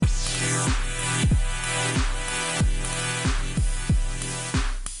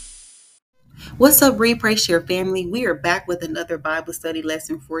What's up, Repray Share family? We are back with another Bible study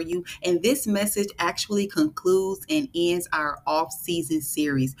lesson for you. And this message actually concludes and ends our off-season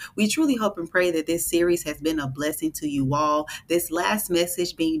series. We truly hope and pray that this series has been a blessing to you all. This last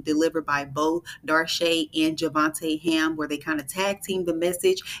message being delivered by both Darshay and Javante Ham, where they kind of tag team the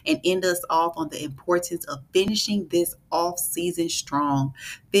message and end us off on the importance of finishing this off-season strong.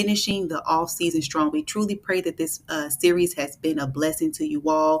 Finishing the off-season strong. We truly pray that this series has been a blessing to you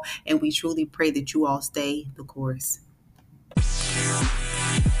all, and we truly pray that you all stay the course.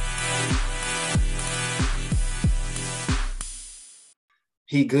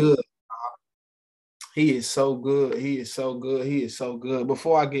 He good. He is so good. He is so good. He is so good.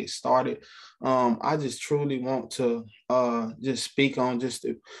 Before I get started, I just truly want to just speak on just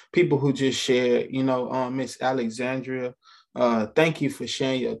the people who just shared, Miss Alexandria. Thank you for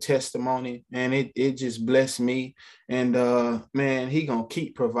sharing your testimony. And it just blessed me. And man, he gonna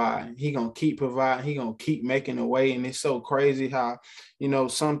keep providing. He gonna keep providing. He gonna keep making a way. And it's so crazy how,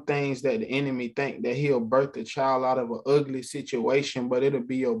 some things that the enemy think that he'll birth a child out of an ugly situation, but it'll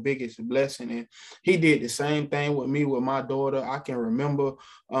be your biggest blessing. And he did the same thing with me with my daughter. I can remember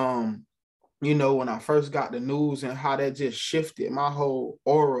when I first got the news and how that just shifted my whole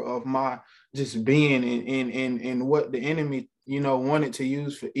aura of my just being and what the enemy, wanted to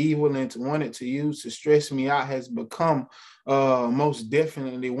use for evil and wanted to use to stress me out has become most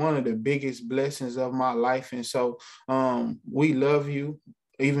definitely one of the biggest blessings of my life. And so we love you.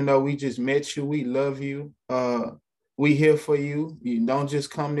 Even though we just met you, we love you. We here for you. You don't just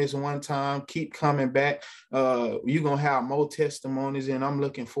come this one time. Keep coming back. You're gonna have more testimonies, and I'm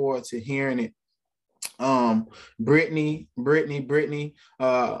looking forward to hearing it. Brittany.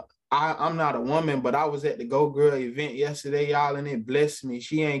 I'm not a woman, but I was at the Go Girl event yesterday, y'all, and it blessed me.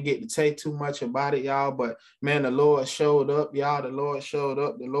 She ain't get to say too much about it, y'all, but man, the Lord showed up, y'all. The Lord showed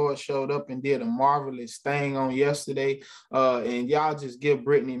up. The Lord showed up and did a marvelous thing on yesterday. And y'all just give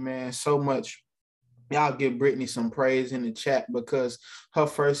Brittany, man, so much. Y'all give Brittany some praise in the chat because her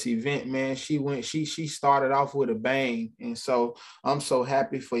first event, man, she started off with a bang. And so I'm so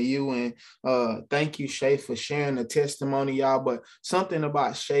happy for you. And thank you, Shay, for sharing the testimony, y'all. But something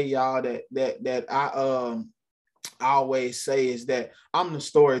about Shay, y'all, that I always say is that I'm the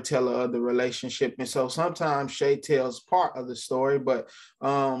storyteller of the relationship. And so sometimes Shay tells part of the story, but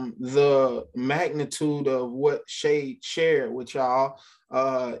the magnitude of what Shay shared with y'all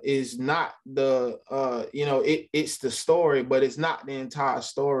is not it's the story, but it's not the entire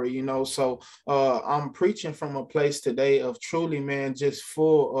story, So I'm preaching from a place today of truly, man, just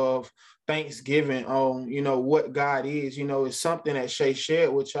full of thanksgiving on what God is. It's something that Shay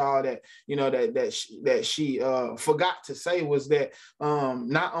shared with y'all that she forgot to say was that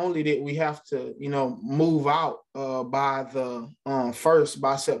not only did we have to move out by the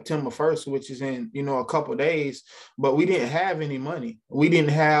by September 1st, which is in a couple of days, but we didn't have any money. We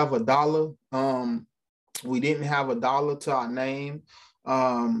didn't have a dollar. We didn't have a dollar to our name.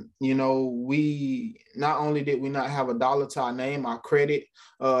 We not only did we not have a dollar to our name, our credit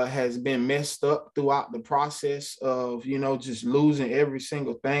has been messed up throughout the process of just losing every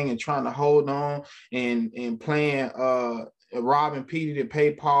single thing and trying to hold on and playing robbing Petey to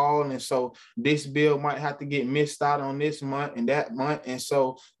pay Paul. And so this bill might have to get missed out on this month and that month. And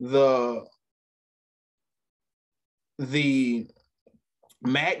so the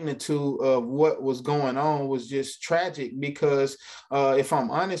magnitude of what was going on was just tragic because if I'm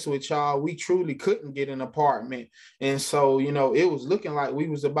honest with y'all, we truly couldn't get an apartment. And so, it was looking like we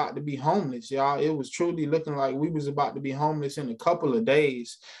was about to be homeless, y'all. It was truly looking like we was about to be homeless in a couple of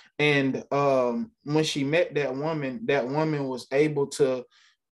days. And when she met that woman was able to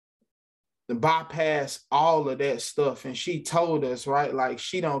bypass all of that stuff. And she told us, right, like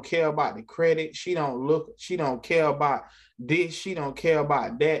she don't care about the credit. She don't care about this. She don't care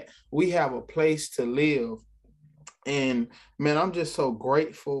about that. We have a place to live. And man, I'm just so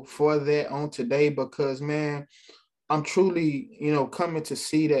grateful for that on today because, man, I'm truly, coming to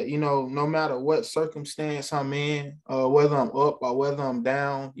see that, no matter what circumstance I'm in, whether I'm up or whether I'm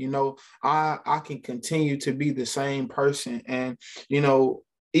down, I can continue to be the same person. And,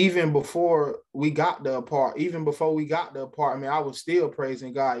 even before we got even before we got the apartment, I was still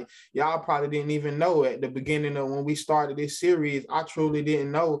praising God. Y'all probably didn't even know at the beginning of when we started this series, I truly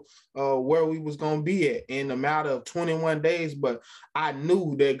didn't know where we was going to be at in a matter of 21 days, but I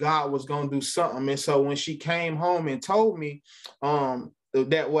knew that God was going to do something. And so when she came home and told me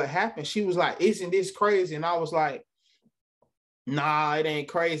that what happened, she was like, "Isn't this crazy?" And I was like, "Nah, it ain't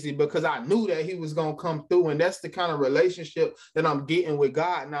crazy," because I knew that he was going to come through. And that's the kind of relationship that I'm getting with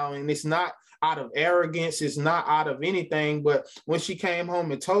God now. And it's not, out of arrogance. It's not out of anything. But when she came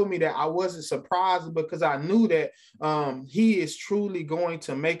home and told me that, I wasn't surprised, because I knew that he is truly going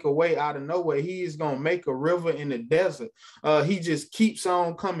to make a way out of nowhere. He is going to make a river in the desert. He just keeps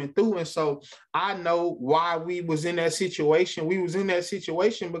on coming through. And so I know why we was in that situation. We was in that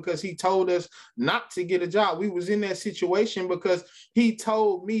situation because he told us not to get a job. We was in that situation because he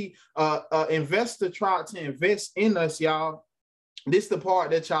told me investor tried to invest in us, y'all. This is the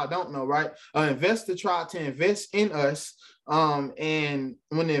part that y'all don't know, right? Investor tried to invest in us. And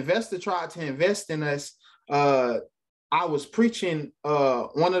when the investor tried to invest in us, I was preaching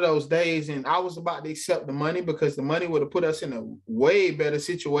one of those days, and I was about to accept the money because the money would have put us in a way better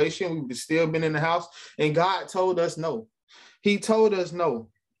situation. We would have still been in the house. And God told us no. He told us no.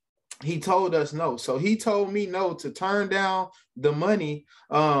 He told us no. So he told me no, to turn down the money,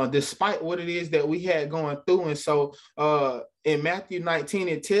 despite what it is that we had going through. And so in Matthew 19,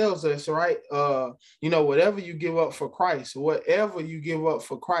 it tells us, right, whatever you give up for Christ, whatever you give up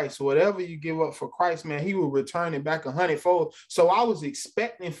for Christ, whatever you give up for Christ, man, he will return it back 100-fold. So I was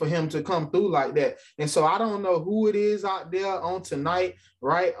expecting for him to come through like that. And so I don't know who it is out there on tonight,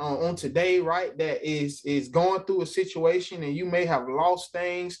 right, on today, right, that is going through a situation, and you may have lost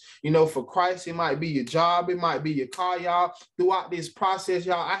things, for Christ. It might be your job, it might be your car, y'all. Throughout this process,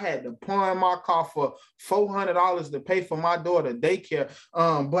 y'all, I had to pawn my car for $400 to pay for my daughter daycare.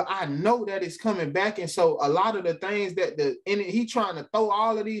 But I know that it's coming back. And so a lot of the things that he trying to throw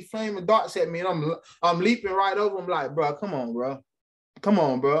all of these flaming darts at me, and I'm leaping right over them like, bro, come on, bro. Come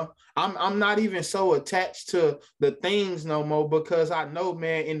on, bro. I'm not even so attached to the things no more, because I know,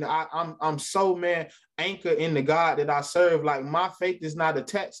 man, I'm so, man, anchored in the God that I serve. Like, my faith is not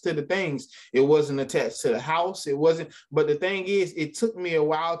attached to the things. It wasn't attached to the house. It wasn't. But the thing is, it took me a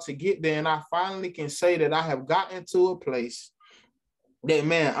while to get there, and I finally can say that I have gotten to a place that,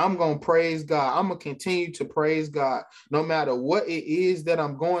 man, I'm going to praise God. I'm going to continue to praise God no matter what it is that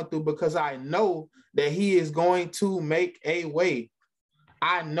I'm going through, because I know that he is going to make a way.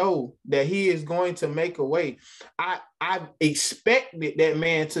 I know that he is going to make a way. I expected that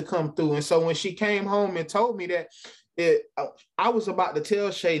man to come through. And so when she came home and told me that, I was about to tell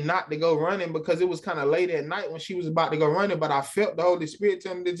Shay not to go running, because it was kind of late at night when she was about to go running, but I felt the Holy Spirit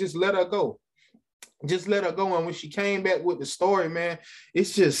tell me to just let her go. Just let her go. And when she came back with the story, man,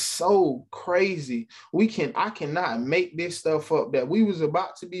 it's just so crazy. I cannot make this stuff up, that we was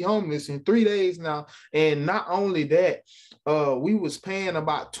about to be homeless in 3 days now. And not only that, we was paying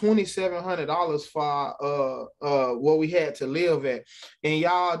about $2,700 for what we had to live at. And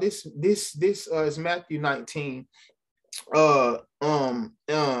y'all, this is Matthew 19. I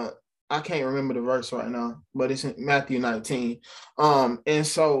can't remember the verse right now, but it's in Matthew 19. And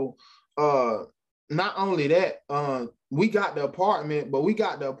so not only that, we got the apartment,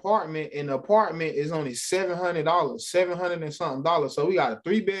 and the apartment is only $700, $700 and something dollars. So we got a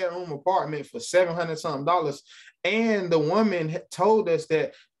 3-bedroom apartment for $700 something dollars. And the woman told us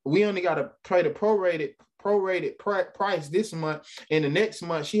that we only got to pay the prorated price this month, and the next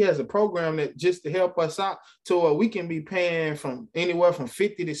month she has a program that just to help us out to where we can be paying from anywhere from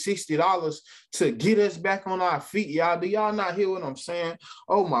 $50 to $60 to get us back on our feet. Y'all, do y'all not hear what I'm saying?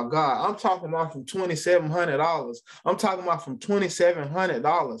 Oh my God, I'm talking about from $2,700. I'm talking about from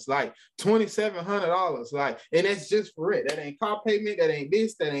 $2,700, like $2,700, like, and that's just for it. That ain't car payment, that ain't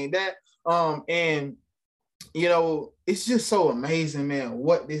this, that ain't that. And it's just so amazing, man,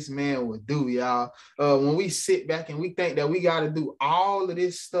 what this man would do, y'all. When we sit back and we think that we got to do all of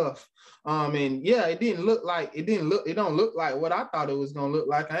this stuff. And yeah, it don't look like what I thought it was going to look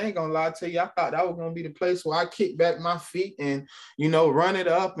like. I ain't going to lie to you. I thought that was going to be the place where I kick back my feet and, run it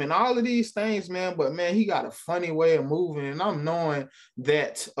up and all of these things, man. But man, he got a funny way of moving. And I'm knowing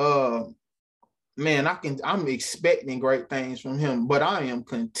that, man, I'm expecting great things from him, but I am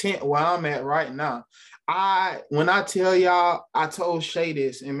content where I'm at right now. When I tell y'all, I told Shay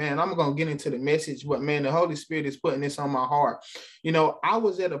this, and man, I'm going to get into the message, but man, the Holy Spirit is putting this on my heart. I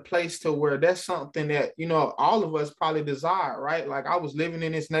was at a place to where that's something that, all of us probably desire, right? Like, I was living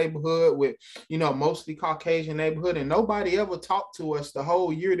in this neighborhood with, mostly Caucasian neighborhood, and nobody ever talked to us the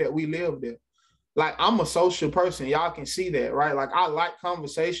whole year that we lived there. Like, I'm a social person. Y'all can see that, right? Like, I like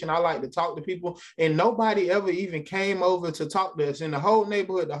conversation. I like to talk to people. And nobody ever even came over to talk to us in the whole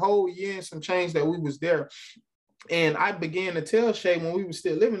neighborhood, the whole year and some change that we was there. And I began to tell Shay when we were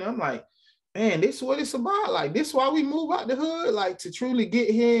still living there, I'm like, Man, this is what it's about. Like, this is why we move out the hood, like to truly get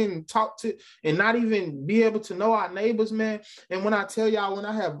here and talk to and not even be able to know our neighbors, man. And when I tell y'all, when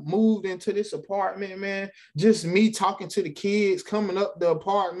I have moved into this apartment, man, just me talking to the kids coming up the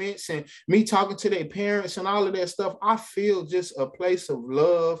apartments and me talking to their parents and all of that stuff, I feel just a place of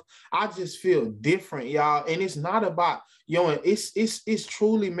love. I just feel different, y'all. And it's not about, it's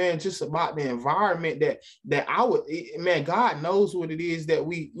truly, man, just about the environment that I would, man, God knows what it is that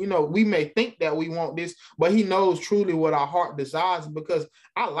we may think that we want this, but he knows truly what our heart desires, because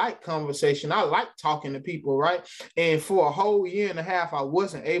I like conversation. I like talking to people, right? And for a whole year and a half, I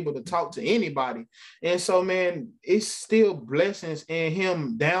wasn't able to talk to anybody. And so, man, it's still blessings in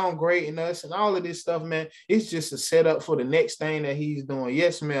him downgrading us and all of this stuff, man. It's just a setup for the next thing that he's doing.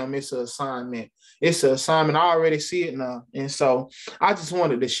 Yes, ma'am, it's an assignment. It's an assignment. I already see it now. And so I just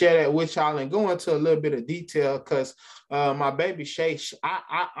wanted to share that with y'all and go into a little bit of detail, because my baby Shay,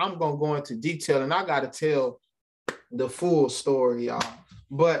 I'm going to go into detail, and I got to tell the full story, y'all.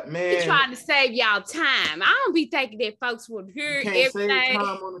 But, man, he trying to save y'all time. I don't be thinking that folks would hear you can't everything. save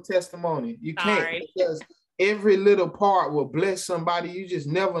time on the testimony. You can't, because every little part will bless somebody. You just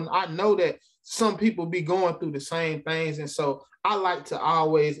never, I know that some people be going through the same things. And so I like to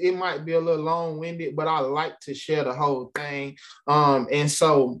always, it might be a little long-winded, but I like to share the whole thing. And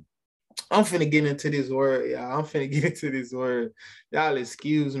so I'm finna get into this word, y'all. I'm finna get into this word. Y'all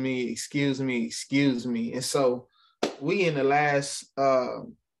excuse me. And so we are in the last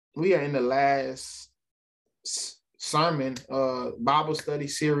sermon, Bible study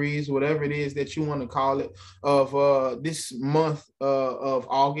series, whatever it is that you want to call it, of this month of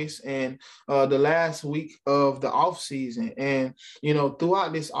August, and the last week of the off season. And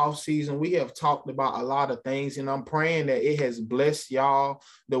throughout this off season, we have talked about a lot of things, and I'm praying that it has blessed y'all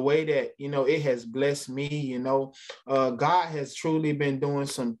the way that it has blessed me. God has truly been doing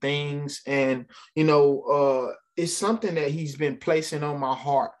some things, and it's something that he's been placing on my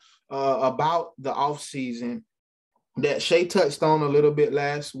heart about the off season that Shay touched on a little bit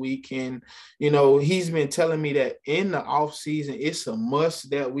last week. And he's been telling me that in the off season, it's a must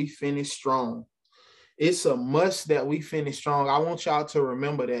that we finish strong. It's a must that we finish strong. I want y'all to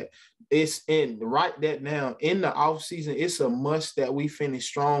remember that. Write that down. In the off season, it's a must that we finish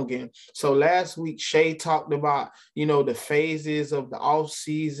strong. And so last week, Shay talked about, the phases of the off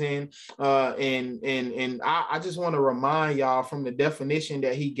season. And I just want to remind y'all from the definition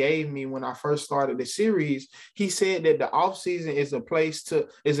that he gave me when I first started the series. He said that the off season is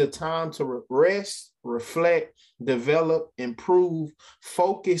a time to rest, reflect, develop, improve,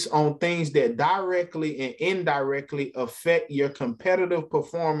 focus on things that directly and indirectly affect your competitive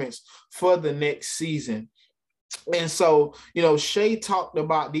performance for the next season. And so, Shay talked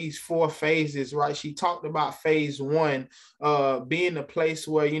about these 4 phases, right? She talked about phase 1 being a place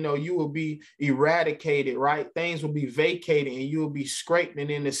where, you will be eradicated, right? Things will be vacated and you will be scraped. And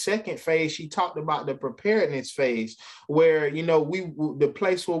in the second phase, she talked about the preparedness phase where, the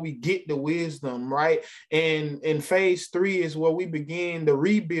place where we get the wisdom, right? And in phase 3 is where we begin the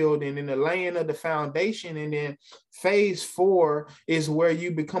rebuilding and the laying of the foundation. And then phase 4 is where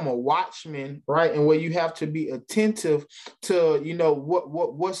you become a watchman, right? And where you have to be attentive to,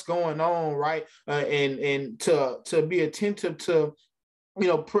 what's going on, right? And to be attentive to,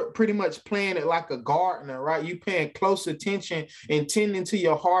 pretty much playing it like a gardener, right? You paying close attention and tending to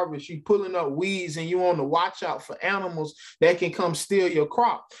your harvest. You pulling up weeds and you on the watch out for animals that can come steal your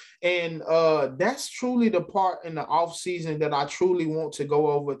crop. And that's truly the part in the off season that I truly want to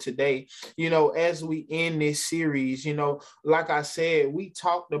go over today. As we end this series, like I said, we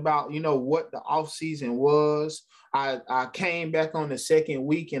talked about, what the off season was. I came back on the second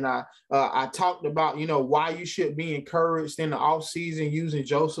week and I talked about, why you should be encouraged in the off season using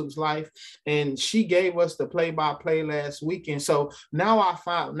Joseph's life. And she gave us the play-by-play last week. And so now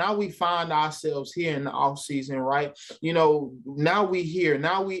we find ourselves here in the off season, right? Now we here,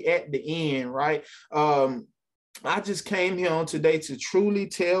 now we at the end, right? I just came here on today to truly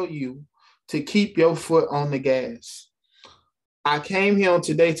tell you to keep your foot on the gas. I came here on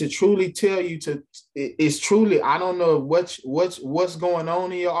today to truly tell you it's truly, I don't know what's going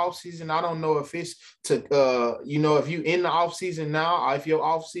on in your off season. I don't know if it's if you in the off season now or if your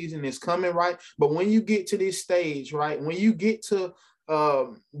off season is coming, right? But when you get to this stage, right, when you get to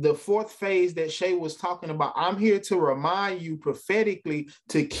the 4th phase that Shay was talking about, I'm here to remind you prophetically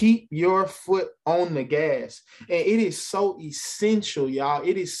to keep your foot on the gas. And it is so essential, y'all.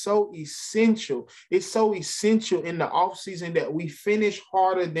 It is so essential. It's so essential in the off season that we finish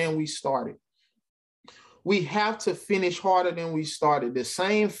harder than we started. We have to finish harder than we started. The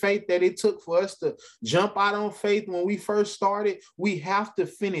same faith that it took for us to jump out on faith when we first started, we have to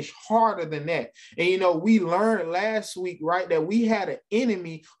finish harder than that. And, you know, we learned last week, right, that we had an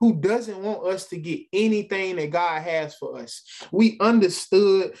enemy who doesn't want us to get anything that God has for us. We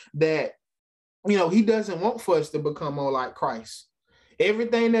understood that, you know, he doesn't want for us to become more like Christ.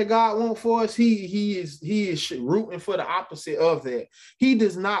 Everything that God wants for us, he is rooting for the opposite of that. He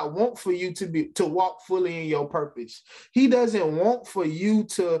does not want for you to walk fully in your purpose. He doesn't want for you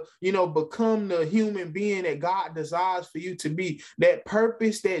to, you know, become the human being that God desires for you to be. That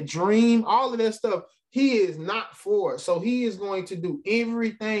purpose, that dream, all of that stuff, he is not for it. So he is going to do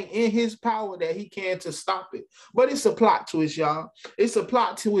everything in his power that he can to stop it. But it's a plot twist, y'all. It's a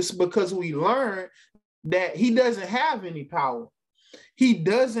plot twist because we learned that he doesn't have any power. He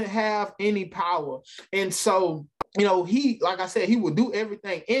doesn't have any power. And so, you know, he, like I said, he will do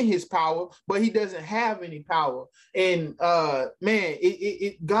everything in his power, but he doesn't have any power. And man,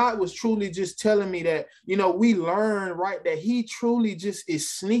 God was truly just telling me that, you know, we learn, right, that he truly just is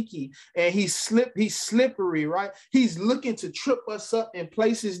sneaky and he's slippery, right? He's looking to trip us up in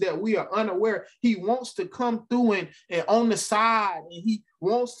places that we are unaware. He wants to come through and on the side, and he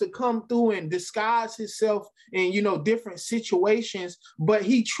wants to come through and disguise himself in, you know, different situations, but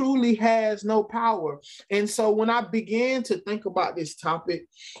he truly has no power. And so when I began to think about this topic,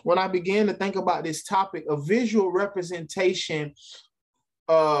 a visual representation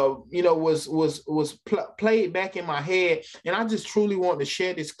you know, was played back in my head, and I just truly want to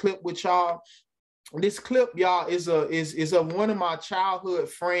share this clip with y'all. This clip, y'all, is of one of my childhood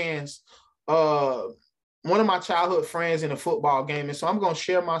friends, in a football game. And so I'm going to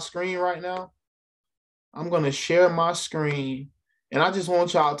share my screen right now. I'm going to share my screen, and I just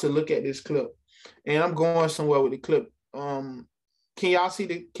want y'all to look at this clip. And I'm going somewhere with the clip. Can y'all see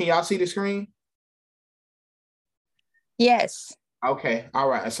the screen? Yes. Okay. All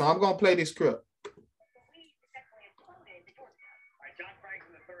right. So I'm going to play this clip. John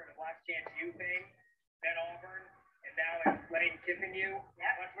Franklin III of Last Chance U thing, then Auburn, and now it's Lane Kiffin U.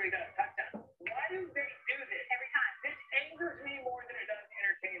 That's what he does. Touchdown. Why do they do this every time? This angers me more than it does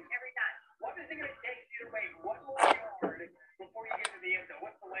entertain every time. What is it going to take you to wait one more yard before you get to the end zone?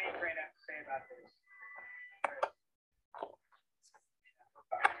 What's the Lane train have to say about this?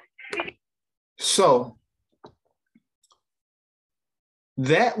 So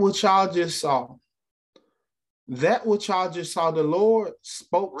that what y'all just saw, the Lord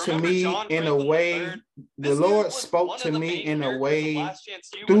spoke to me in a way. The Lord spoke to me in a way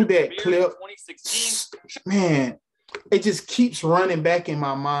through that clip. Man, it just keeps running back in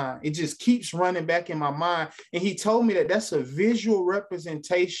my mind. And he told me that that's a visual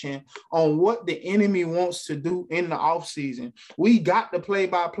representation on what the enemy wants to do in the offseason. We got the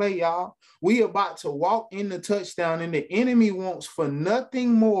play-by-play, y'all. We about to walk in the touchdown, and the enemy wants for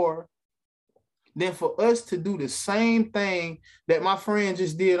nothing more than for us to do the same thing that my friend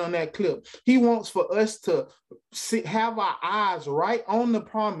just did on that clip. He wants for us to have our eyes right on the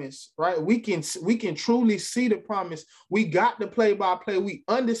promise, right? We can truly see the promise. We got the play-by-play. We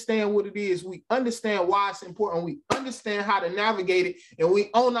understand what it is. We understand why it's important. We understand how to navigate it, and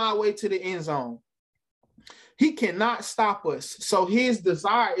we on our way to the end zone. He cannot stop us. So his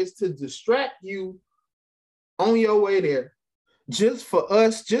desire is to distract you on your way there. Just for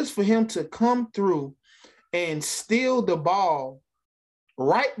him to come through and steal the ball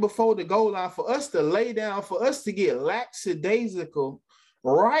right before the goal line, for us to lay down, for us to get lackadaisical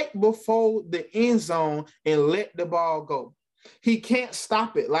right before the end zone and let the ball go. He can't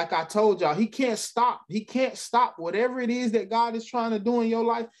stop it. Like I told y'all, he can't stop. He can't stop whatever it is that God is trying to do in your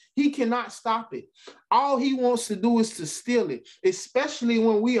life. He cannot stop it. All he wants to do is to steal it, especially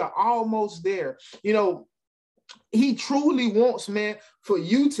when we are almost there. You know, he truly wants, man, for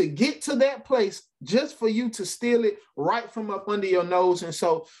you to get to that place, just for you to steal it right from up under your nose. And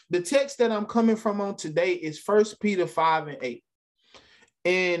so the text that I'm coming from on today is 1 Peter 5:8.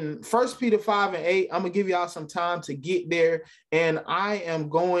 In 1 Peter 5:8, I'm going to give y'all some time to get there, and I am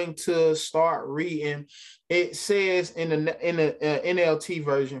going to start reading. It says in the NLT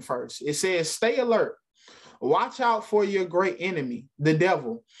version first, it says, "Stay alert. Watch out for your great enemy, the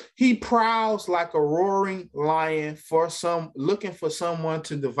devil. He prowls like a roaring lion looking for someone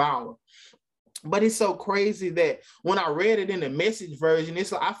to devour." But it's so crazy that when I read it in the Message version,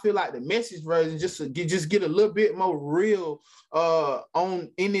 I feel like the Message version just get a little bit more real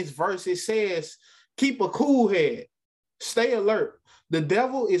in this verse. It says, "Keep a cool head, stay alert. The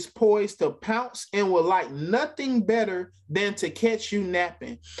devil is poised to pounce and would like nothing better than to catch you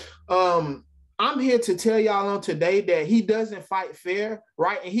napping." I'm here to tell y'all on today that he doesn't fight fair,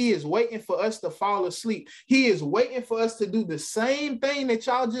 right? And he is waiting for us to fall asleep. He is waiting for us to do the same thing that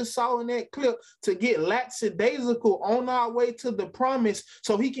y'all just saw in that clip, to get lackadaisical on our way to the promise,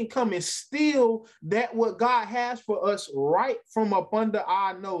 so he can come and steal that what God has for us right from up under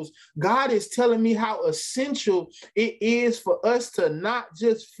our nose. God is telling me how essential it is for us to not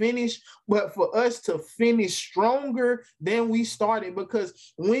just finish, but for us to finish stronger than we started. Because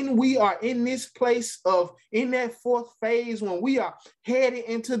when we are in this place of, in that fourth phase, when we are headed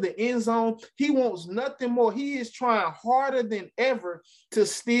into the end zone, he wants nothing more. He is trying harder than ever to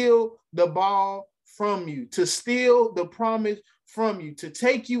steal the ball from you, to steal the promise from you, to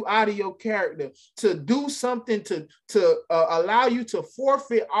take you out of your character, to do something to allow you to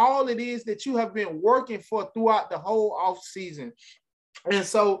forfeit all it is that you have been working for throughout the whole off season. And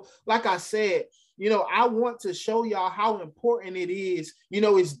so, like I said, I want to show y'all how important it is.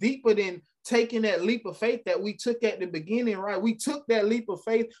 It's deeper than taking that leap of faith that we took at the beginning, right? We took that leap of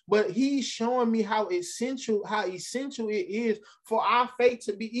faith, but he's showing me how essential it is for our faith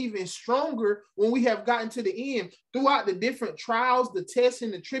to be even stronger when we have gotten to the end. Throughout the different trials, the tests,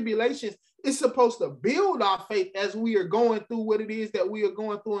 and the tribulations, it's supposed to build our faith as we are going through what it is that we are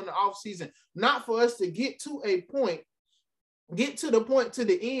going through in the off season, not for us to get to the point to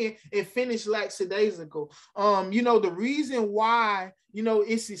the end and finish lackadaisical. The reason why,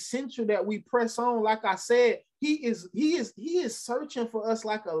 it's essential that we press on, like I said, he is searching for us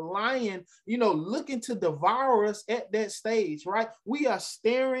like a lion, looking to devour us at that stage, right? We are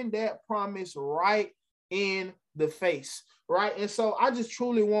staring that promise right in the face, right? And so I just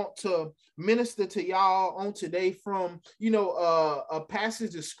truly want to minister to y'all on today from, a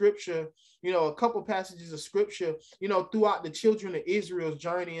passage of scripture, a couple passages of scripture, throughout the children of Israel's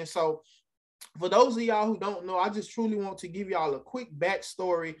journey. And so for those of y'all who don't know, I just truly want to give y'all a quick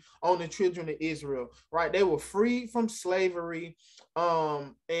backstory on the children of Israel, right? They were freed from slavery,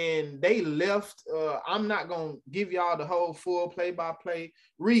 and they left. I'm not going to give y'all the whole full play-by-play.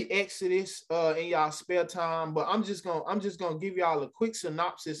 Read Exodus in y'all spare time, but I'm just gonna give y'all a quick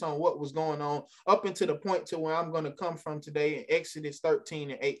synopsis on what was going on up until the point to where I'm going to come from today in Exodus 13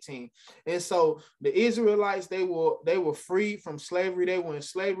 and 18. And so the Israelites, they were freed from slavery. They were in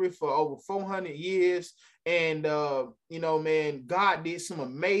slavery for over 400 years. And, God did some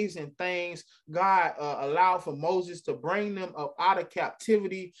amazing things. God allowed for Moses to bring them up out of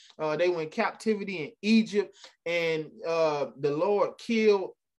captivity. They were in captivity in Egypt, and the Lord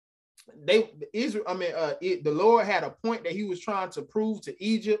killed the Lord had a point that he was trying to prove to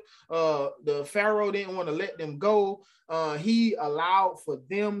Egypt. The Pharaoh didn't want to let them go. He allowed for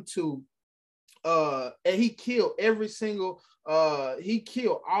them to and he killed he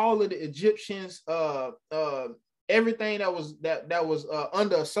killed all of the Egyptians, everything that was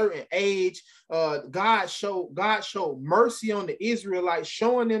under a certain age. God showed mercy on the Israelites,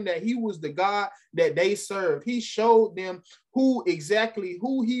 showing them that he was the God that they served. He showed them who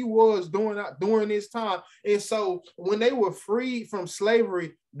he was during this time. And so when they were freed from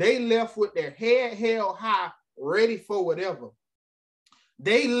slavery, they left with their head held high, ready for whatever.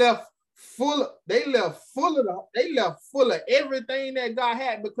 They left full of everything that God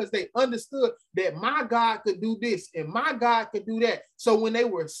had, because they understood that my God could do this and my God could do that. So when they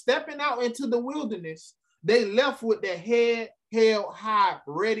were stepping out into the wilderness, they left with their head held high,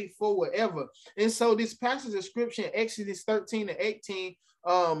 ready for whatever. And so this passage of scripture, Exodus 13 and 18,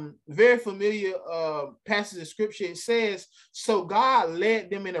 very familiar passage of scripture. It says, so God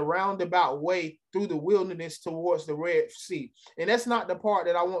led them in a roundabout way through the wilderness towards the Red Sea. And that's not the part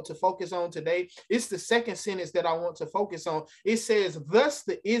that I want to focus on today. It's the second sentence that I want to focus on. It says, thus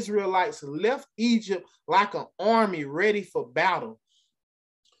the Israelites left Egypt like an army ready for battle.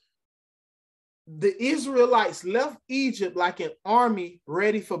 The Israelites left Egypt like an army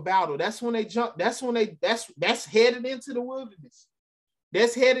ready for battle. That's when they jumped. That's headed into the wilderness.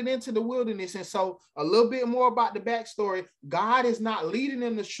 That's headed into the wilderness. And so a little bit more about the backstory. God is not leading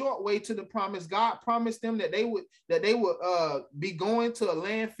them the short way to the promise. God promised them that they would be going to a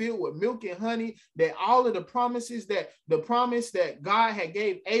land filled with milk and honey, that all of the promise that God had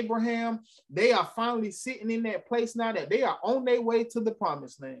gave Abraham, they are finally sitting in that place now, that they are on their way to the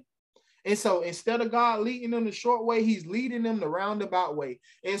promised land. And so instead of God leading them the short way, he's leading them the roundabout way.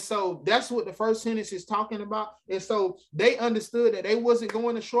 And so that's what the first sentence is talking about. And so they understood that they wasn't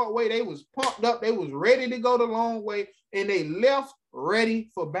going the short way. They was pumped up. They was ready to go the long way, and they left ready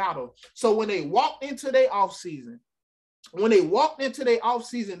for battle. So when they walked into their off season,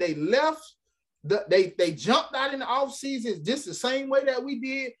 they left They jumped out in the off season just the same way that we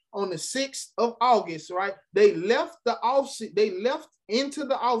did on the 6th of August, right? They left into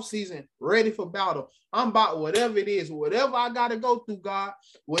the off season ready for battle. I'm about whatever it is, whatever I got to go through, God,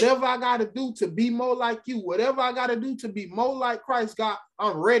 whatever I got to do to be more like you, whatever I got to do to be more like Christ, God,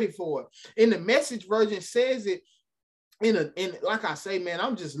 I'm ready for it. In the Message version says it in like I say, man,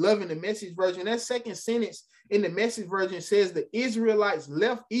 I'm just loving the Message version. That second sentence in the Message version says the Israelites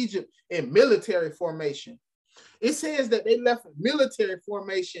left Egypt in military formation. It says that they left in military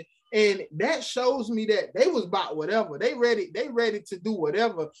formation, and that shows me that they was about whatever. They ready to do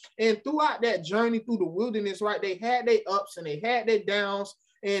whatever. And throughout that journey through the wilderness, right, they had their ups and they had their downs.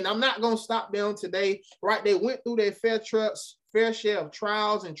 And I'm not going to stop down today, right? They went through their fair share of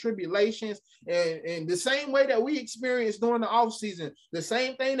trials and tribulations, and the same way that we experienced during the off season, the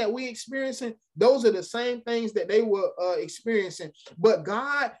same thing that we experiencing, those are the same things that they were experiencing. But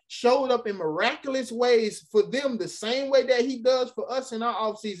God showed up in miraculous ways for them, the same way that he does for us in our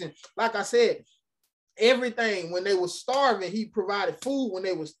off season. Like I said, everything. When they were starving, he provided food. When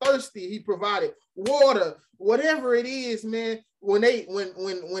they was thirsty, he provided water. Whatever it is, man. When their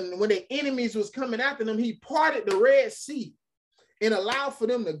enemies was coming after them, he parted the Red Sea and allowed for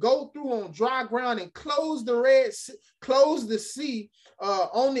them to go through on dry ground and close the sea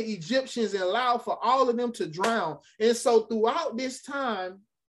on the Egyptians and allow for all of them to drown. And so throughout their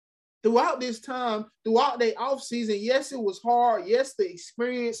off season, yes, it was hard. Yes, the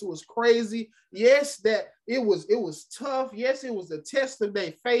experience was crazy. Yes, that it was tough. Yes, it was a test of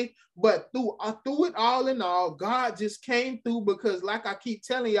their faith. But through it all in all, God just came through, because like I keep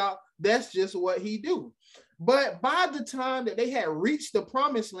telling y'all, that's just what he do. But by the time that they had reached the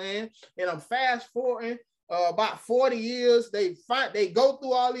promised land, and I'm fast forwarding about 40 years, they go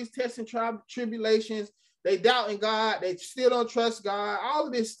through all these tests and tribulations. They doubting God. They still don't trust God. All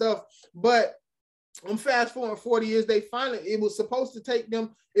of this stuff. But I'm fast forwarding 40 years. They finally, it was supposed to take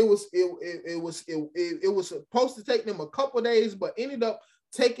them. It was supposed to take them a couple of days, but ended up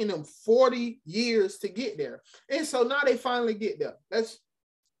taking them 40 years to get there. And so now they finally get there.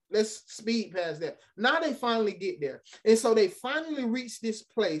 Let's speed past that. Now they finally get there. And so they finally reach this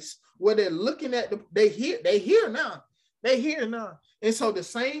place where they're looking at they here now. And so the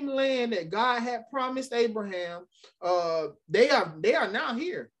same land that God had promised Abraham, they are now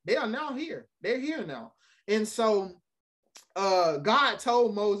here. They're here now. And so God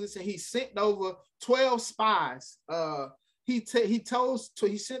told Moses, and he sent over 12 spies. He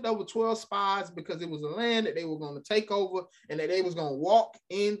sent over 12 spies because it was a land that they were going to take over, and that they was going to walk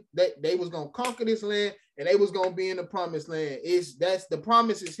in, that they was going to conquer this land, and they was going to be in the promised land. That's the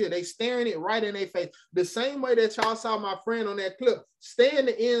promise is here. They staring it right in their face. The same way that y'all saw my friend on that clip, staring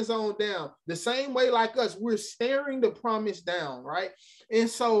the end zone down. The same way like us, we're staring the promise down, right? And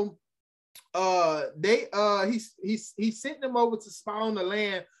so he sent them over to spy on the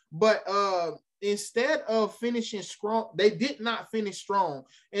land, but instead of finishing strong, they did not finish strong.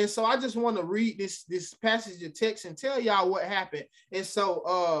 And so I just want to read this passage of text and tell y'all what happened. And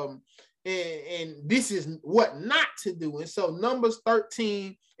so and this is what not to do. And so Numbers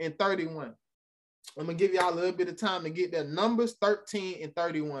 13 and 31. I'm gonna give y'all a little bit of time to get there. Numbers 13 and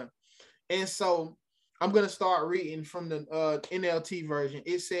 31. And so I'm gonna start reading from the NLT version.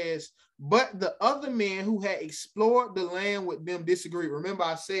 It says, but the other men who had explored the land with them disagreed. Remember,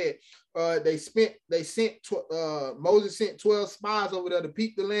 I said Moses sent 12 spies over there to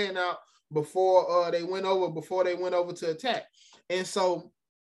peep the land out before they went over to attack. And so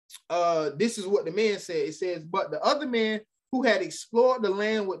this is what the man said. It says, but the other men who had explored the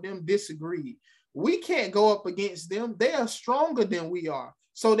land with them disagreed. We can't go up against them. They are stronger than we are.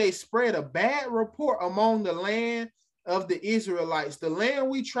 So they spread a bad report among the land of the Israelites. The land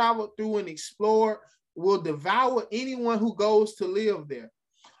we traveled through and explored will devour anyone who goes to live there.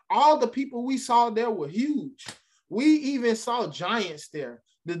 All the people we saw there were huge. We even saw giants there,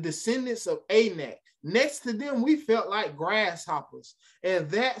 the descendants of Anak. Next to them, we felt like grasshoppers. And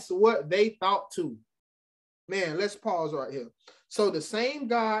that's what they thought too. Man, let's pause right here. So the same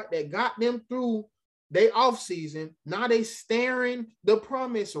God that got them through their off season, now they staring the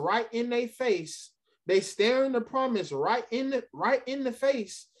promise right in their face. They staring the promise right in the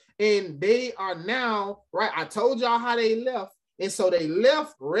face, and they are now right. I told y'all how they left, and so they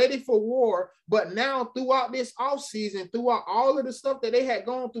left ready for war. But now throughout this off season, throughout all of the stuff that they had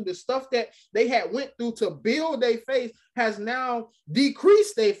gone through, the stuff that they had went through to build their faith has now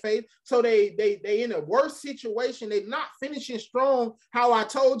decreased their faith. So they in a worse situation. They're not finishing strong. How I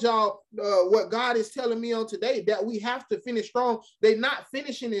told y'all what God is telling me on today, that we have to finish strong. They're not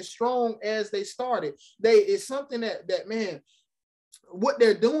finishing as strong as they started. It's something that man, what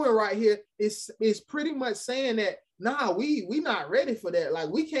they're doing right here is pretty much saying that, nah, we not ready for that. Like,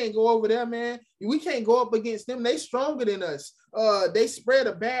 we can't go over there, man. We can't go up against them. They stronger than us. They spread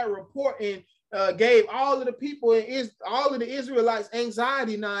a bad report and gave all of the people all of the Israelites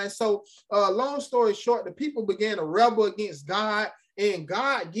anxiety now. And so, long story short, the people began to rebel against God, and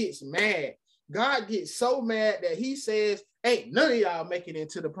God gets mad. God gets so mad that he says, ain't none of y'all making it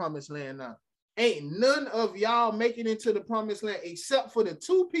into the promised land now. Ain't none of y'all making it into the promised land except for the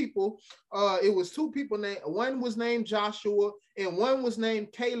two people. It was two people named, one was named Joshua and one was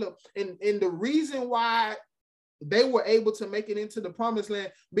named Caleb. And the reason why they were able to make it into the promised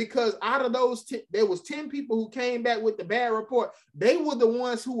land, because out of those, there was 10 people who came back with the bad report. They were the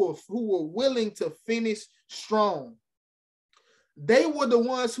ones who were willing to finish strong. They were the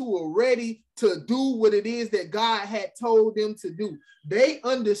ones who were ready to do what it is that God had told them to do. They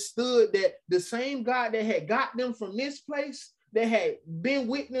understood that the same God that had got them from this place, that had been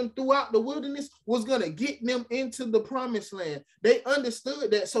with them throughout the wilderness, was going to get them into the promised land. They understood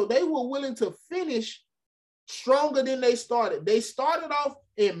that. So they were willing to finish stronger than they started. They started off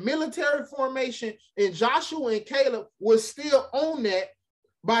in military formation, and Joshua and Caleb was still on that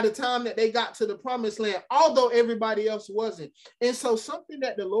by the time that they got to the promised land, although everybody else wasn't. And so something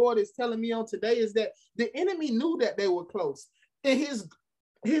that the Lord is telling me on today is that the enemy knew that they were close. And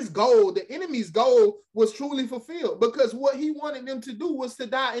his goal, the enemy's goal, was truly fulfilled, because what he wanted them to do was to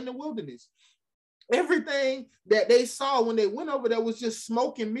die in the wilderness. Everything that they saw when they went over there was just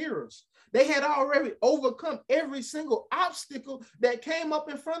smoke and mirrors. They had already overcome every single obstacle that came up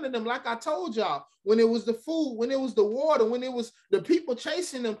in front of them. Like I told y'all, when it was the food, when it was the water, when it was the people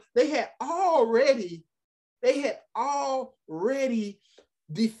chasing them, they had already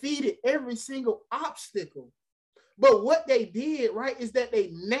defeated every single obstacle. But what they did, right, is that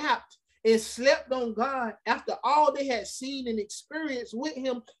they napped and slept on God after all they had seen and experienced with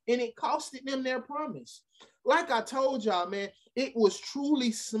him, and it costed them their promise. Like I told y'all, man, it was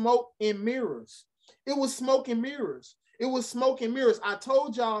truly smoke and mirrors. It was smoke and mirrors. It was smoke and mirrors. I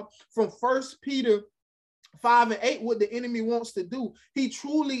told y'all from 1 Peter 5 and 8 what the enemy wants to do.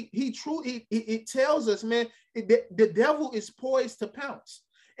 It tells us, man, the devil is poised to pounce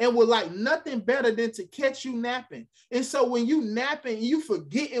and would like nothing better than to catch you napping. And so when you napping, you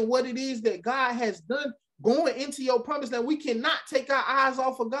forgetting what it is that God has done going into your promise land. We cannot take our eyes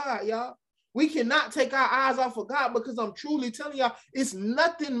off of God, y'all. We cannot take our eyes off of God, because I'm truly telling y'all, it's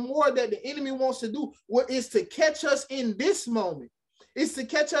nothing more that the enemy wants to do. What is to catch us in this moment. It's to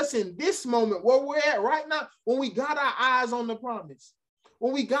catch us in this moment where we're at right now, when we got our eyes on the promise.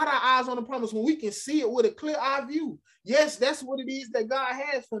 When we got our eyes on the promise, when we can see it with a clear eye view. Yes, that's what it is that God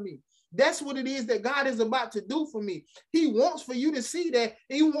has for me. That's what it is that God is about to do for me. He wants for you to see that,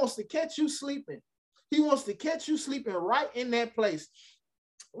 and he wants to catch you sleeping. He wants to catch you sleeping right in that place.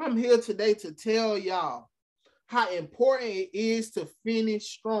 I'm here today to tell y'all how important it is to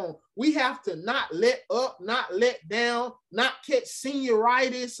finish strong. We have to not let up, not let down, not catch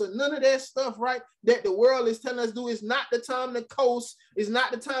senioritis or none of that stuff, right? That the world is telling us to do. It's not the time to coast. It's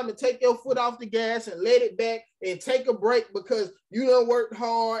not the time to take your foot off the gas and let it back and take a break because you done worked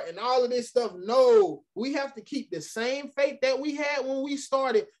hard and all of this stuff. No, we have to keep the same faith that we had when we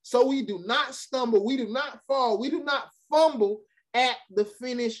started, so we do not stumble, we do not fall, we do not fumble at the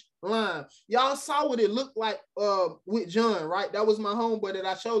finish line. Y'all saw what it looked like with John, right? That was my homeboy that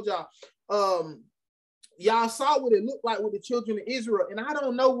I showed y'all. Y'all saw what it looked like with the children of Israel. And I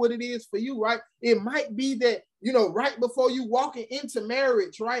don't know what it is for you, right? It might be that, you know, right before you walking into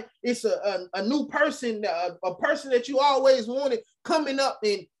marriage, right? It's a new person, a person that you always wanted coming up,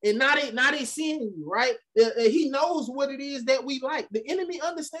 and now they seeing you, right? He knows what it is that we like. The enemy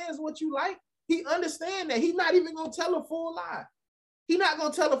understands what you like. He understands that. He's not even going to tell a full lie. He's not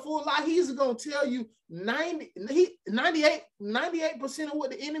going to tell a full lie. He's going to tell you 98% of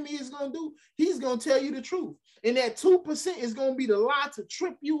what the enemy is going to do. He's going to tell you the truth. And that 2% is going to be the lie to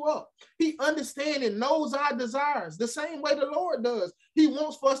trip you up. He understands and knows our desires the same way the Lord does. He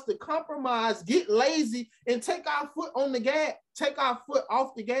wants for us to compromise, get lazy, and take our foot on the gas, take our foot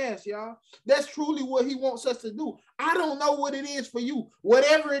off the gas, y'all. That's truly what he wants us to do. I don't know what it is for you.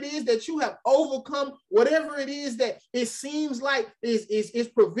 Whatever it is that you have overcome, whatever it is that it seems like is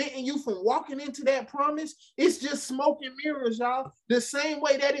preventing you from walking into that promise, it's just smoke and mirrors, y'all. The same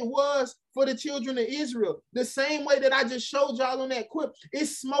way that it was for the children of Israel. The same way that I just showed y'all on that clip.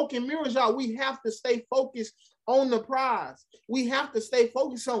 It's smoke and mirrors, y'all. We have to stay focused on the prize. We have to stay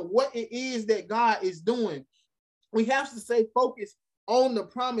focused on what it is that God is doing. We have to stay focused on the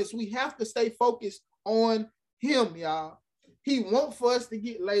promise. We have to stay focused on him, y'all. He wants for us to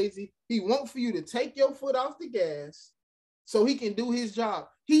get lazy. He wants for you to take your foot off the gas so he can do his job.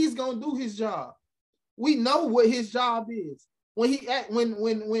 He's gonna do his job. We know what his job is. When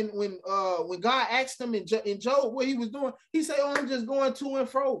God asked him in Job what he was doing, he said, "Oh, I'm just going to and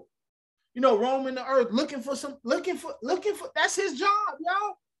fro, roaming the earth, looking for that's his job,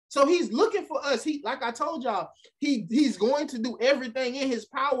 y'all." So he's looking for us. Like I told y'all, he's going to do everything in his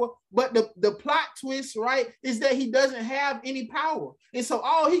power. But the plot twist, right, is that he doesn't have any power. And so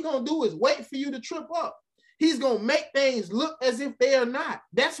all he's gonna do is wait for you to trip up. He's gonna make things look as if they are not.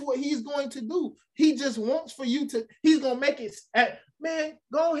 That's what he's going to do. He just wants for you to, he's gonna make it, man,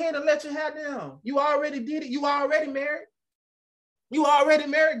 go ahead and let your hair down. You already did it. You already married. You already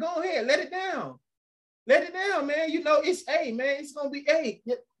married. Go ahead, let it down. Let it down, man. It's man. It's gonna be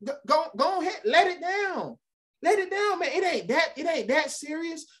go ahead, let it down. Let it down, man. It ain't that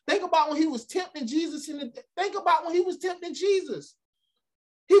serious. Think about when he was tempting Jesus think about when he was tempting Jesus.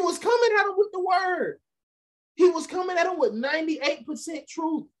 He was coming at him with the word. He was coming at him with 98%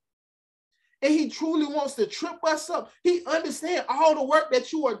 truth. And he truly wants to trip us up. He understands all the work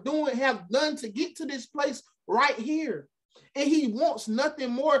that you are doing, have done to get to this place right here. And he wants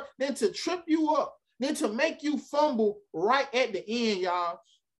nothing more than to trip you up, than to make you fumble right at the end, y'all.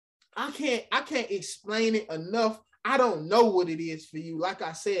 I can't explain it enough. I don't know what it is for you. Like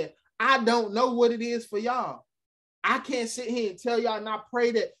I said, I don't know what it is for y'all. I can't sit here and tell y'all, and I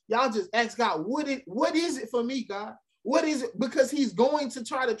pray that y'all just ask God, what is it for me, God? What is it? Because he's going to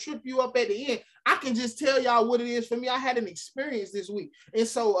try to trip you up at the end. I can just tell y'all what it is for me. I had an experience this week. And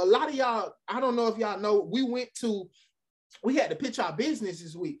so a lot of y'all, I don't know if y'all know, we had to pitch our business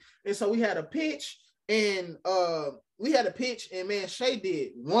this week. And so we had a pitch, and man, Shay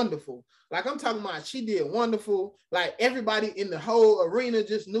did wonderful. Like I'm talking about, she did wonderful. Like everybody in the whole arena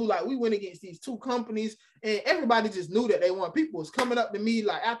just knew, like we went against these two companies and everybody just knew that they won. People was coming up to me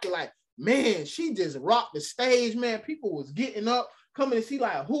like after like, man, she just rocked the stage, man. People was getting up, coming to see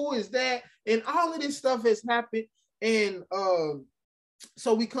like, who is that? And all of this stuff has happened. And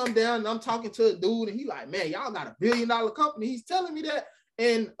so we come down and I'm talking to a dude and he like, man, y'all got $1 billion company. He's telling me that.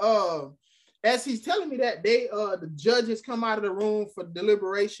 And as he's telling me that, the judges come out of the room for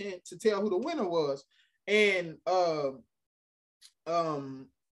deliberation to tell who the winner was. And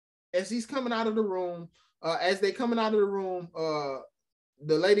as he's coming out of the room,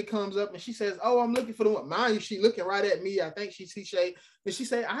 the lady comes up and she says, "Oh, I'm looking for the one." Mind you, she looking right at me. I think she sees Shay, and she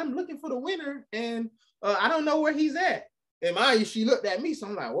said, "I'm looking for the winner, and I don't know where he's at." And mind you, she looked at me, so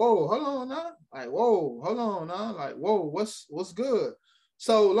I'm like, "Whoa, hold on now." Like, "Whoa, hold on now." Like, "Whoa, what's good?"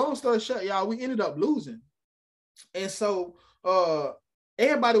 So long story short, y'all, we ended up losing. And so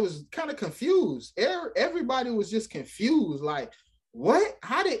everybody was kind of confused. Everybody was just confused. Like, what?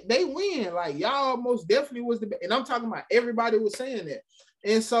 How did they win? Like, y'all most definitely was the best. And I'm talking about everybody was saying that.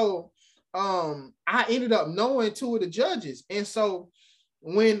 And so I ended up knowing two of the judges. And so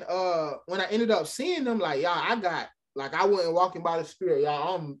when I ended up seeing them, like, y'all, I wasn't walking by the Spirit,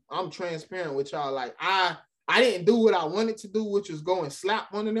 y'all. I'm transparent with y'all. Like, I didn't do what I wanted to do, which was go and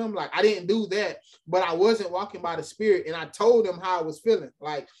slap one of them. Like, I didn't do that, but I wasn't walking by the Spirit. And I told them how I was feeling.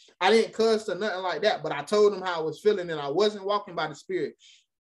 Like, I didn't cuss or nothing like that, but I told them how I was feeling, and I wasn't walking by the Spirit.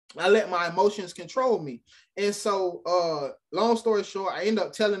 I let my emotions control me. And so, long story short, I end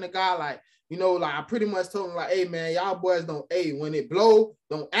up telling the guy, like, like I pretty much told him, like, "Hey, man, y'all boys when it blow,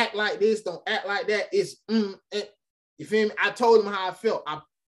 don't act like this, don't act like that. It's, you feel me?" I told him how I felt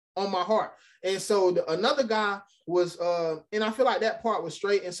on my heart. And so another guy was, and I feel like that part was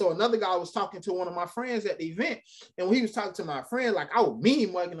straight. And so another guy was talking to one of my friends at the event. And when he was talking to my friend, like, I was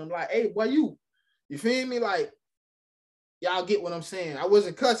mean mugging him, like, "Hey, boy, you feel me? Like, y'all get what I'm saying." I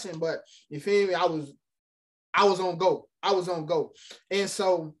wasn't cussing, but you feel me? I was on go. I was on go. And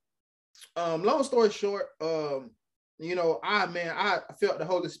so, long story short, I felt the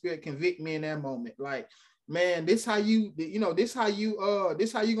Holy Spirit convict me in that moment. Like, man, this how you gonna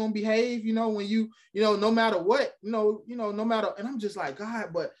behave, when no matter what, no matter. And I'm just like,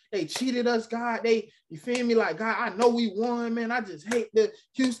 "God, but they cheated us, God. You feel me? Like, God, I know we won, man. I just hate the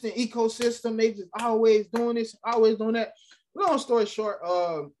Houston ecosystem. They just always doing this, always doing that." Long story short,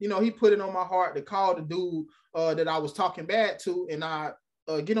 he put it on my heart to call the dude that I was talking bad to, and I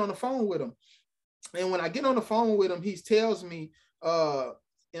get on the phone with him. And when I get on the phone with him, he tells me,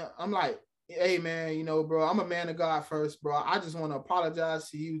 I'm like, "Hey, man, bro, I'm a man of God first, bro. I just want to apologize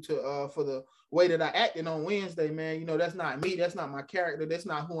to you for the way that I acted on Wednesday, man. That's not me. That's not my character. That's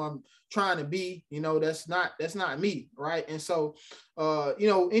not who I'm trying to be. That's not me, right?" And so,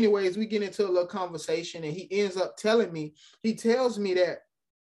 anyways, we get into a little conversation, and he ends up telling me, he tells me that,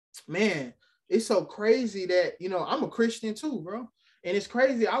 "Man, it's so crazy that, I'm a Christian too, bro." And it's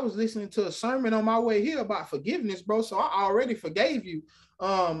crazy. I was listening to a sermon on my way here about forgiveness, bro. So I already forgave you.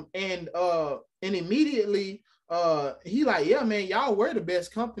 And immediately he like, yeah, man, y'all were the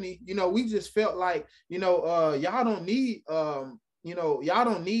best company. You know, we just felt like, you know, y'all don't need y'all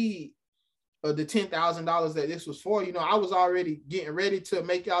don't need the $10,000 that this was for. You know, I was already getting ready to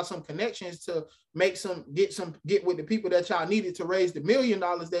make y'all some connections to get with the people that y'all needed to raise the $1 million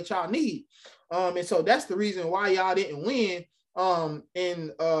that y'all need. And so that's the reason why y'all didn't win.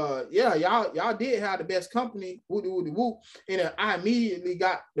 Yeah, y'all did have the best company. Woo. And I immediately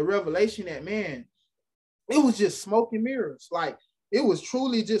got the revelation that, man, it was just smoke and mirrors. Like, it was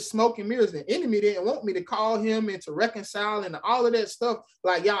truly just smoke and mirrors. The enemy didn't want me to call him and to reconcile and all of that stuff.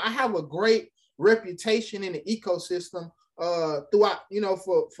 Like, y'all, I have a great reputation in the ecosystem throughout, you know,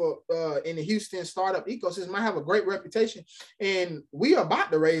 for in the Houston startup ecosystem. I have a great reputation, and we are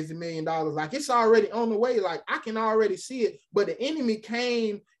about to raise $1 million. Like, it's already on the way. Like, I can already see it. But the enemy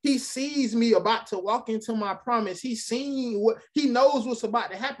came. He sees me about to walk into my promise. He's seen what he knows what's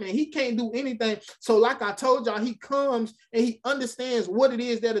about to happen, and he can't do anything. So, like I told y'all, he comes and he understands what it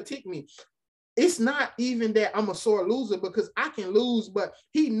is that'll tick me. It's not even that I'm a sore loser, because I can lose, but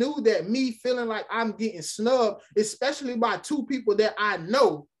he knew that me feeling like I'm getting snubbed, especially by two people that I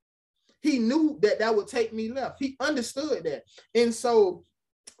know, he knew that that would take me left. He understood that. And so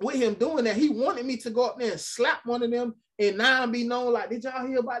with him doing that, he wanted me to go up there and slap one of them and now be known like, did y'all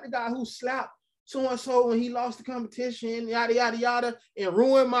hear about the guy who slapped so-and-so when he lost the competition, yada, yada, yada, and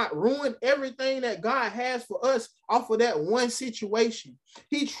ruin everything that God has for us off of that one situation.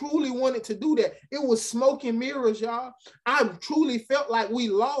 He truly wanted to do that. It was smoke and mirrors, y'all. I truly felt like we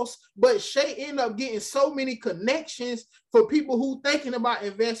lost, but Shay ended up getting so many connections for people who thinking about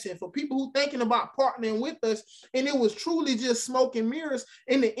investing, for people who thinking about partnering with us, and it was truly just smoke and mirrors,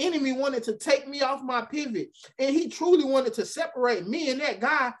 and the enemy wanted to take me off my pivot, and he truly wanted to separate me and that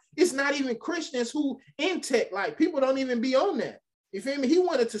guy. It's not even Christians who in tech, like, people don't even be on that. You feel me? He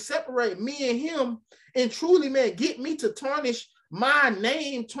wanted to separate me and him and truly, man, get me to tarnish my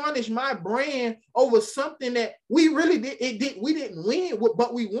name, tarnish my brand over something that we really we didn't win,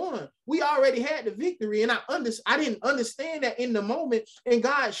 but we won. We already had the victory, and I didn't understand that in the moment, and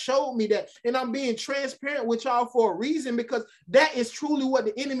God showed me that, and I'm being transparent with y'all for a reason, because that is truly what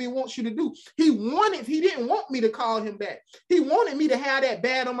the enemy wants you to do. He didn't want me to call him back. He wanted me to have that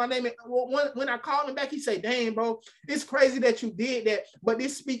bad on my name. And when I called him back, he said, dang, bro, it's crazy that you did that, but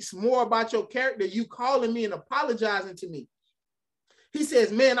this speaks more about your character, you calling me and apologizing to me. He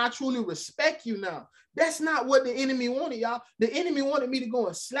says, man, I truly respect you now. That's not what the enemy wanted, y'all. The enemy wanted me to go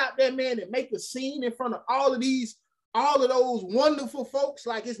and slap that man and make a scene in front of all of those wonderful folks.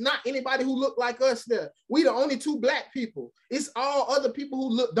 Like, it's not anybody who look like us there. We the only two black people. It's all other people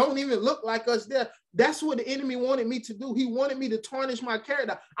who don't even look like us there. That's what the enemy wanted me to do. He wanted me to tarnish my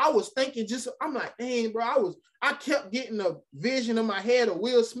character. I was thinking I'm like, dang, bro, I kept getting a vision in my head of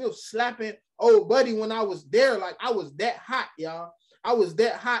Will Smith slapping old buddy when I was there. Like, I was that hot, y'all. I was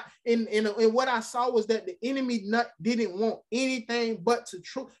that hot. And what I saw was that the enemy didn't want anything but to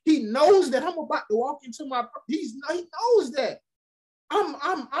truth. He knows that I'm about to walk into he knows that. I'm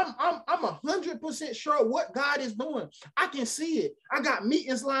 100% sure what God is doing. I can see it. I got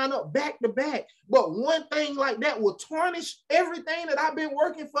meetings lined up back to back. But one thing like that will tarnish everything that I've been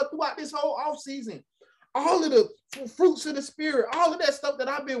working for throughout this whole off season. All of the fruits of the spirit, all of that stuff that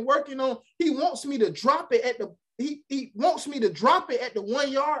I've been working on, he wants me to drop it at the He wants me to drop it at the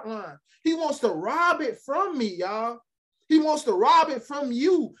 1 yard line. He wants to rob it from me, y'all. He wants to rob it from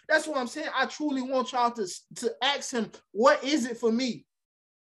you. That's what I'm saying. I truly want y'all to ask him, what is it for me?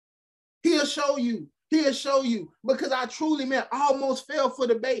 He'll show you. He'll show you. Because I truly, man, almost fell for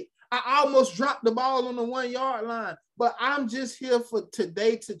the bait. I almost dropped the ball on the 1 yard line. But I'm just here for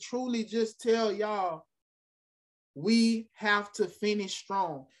today to truly just tell y'all, we have to finish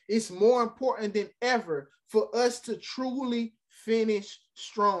strong. It's more important than ever for us to truly finish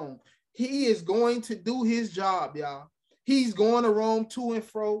strong. He is going to do his job, y'all. He's going to roam to and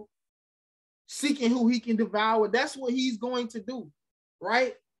fro, seeking who he can devour. That's what he's going to do,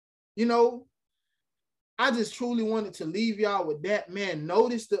 right? You know, I just truly wanted to leave y'all with that, man.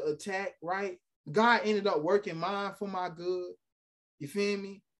 Notice the attack, right? God ended up working mine for my good. You feel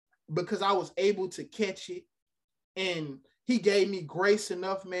me? Because I was able to catch it. And he gave me grace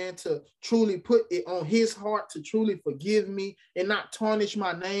enough, man, to truly put it on his heart to truly forgive me and not tarnish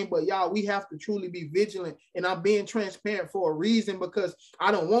my name. But y'all, we have to truly be vigilant. And I'm being transparent for a reason, because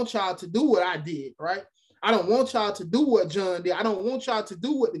I don't want y'all to do what I did, right? I don't want y'all to do what John did. I don't want y'all to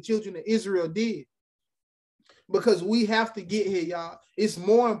do what the children of Israel did. Because we have to get here, y'all. It's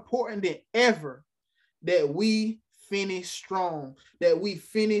more important than ever that we finish strong, that we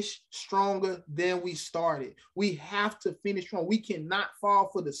finish stronger than we started. We have to finish strong. We cannot fall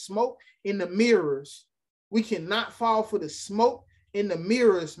for the smoke in the mirrors. We cannot fall for the smoke in the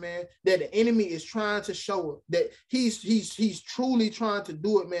mirrors, man, that the enemy is trying to show us, that he's truly trying to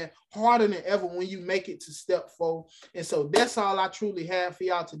do it, man, harder than ever when you make it to step 4. And so that's all I truly have for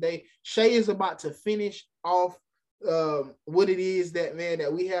y'all today. Shay is about to finish off what it is that, man,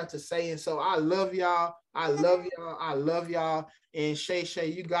 that we have to say. And so I love y'all. I love y'all. I love y'all. And Shay,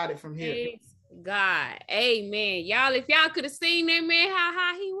 you got it from here. Praise God. Amen. Y'all, if y'all could have seen that man, how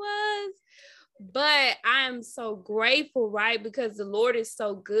high he was. But I'm so grateful, right? Because the Lord is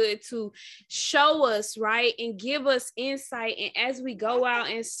so good to show us, right? And give us insight. And as we go out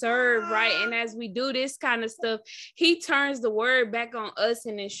and serve, right? And as we do this kind of stuff, he turns the word back on us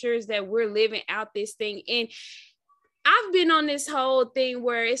and ensures that we're living out this thing. And I've been on this whole thing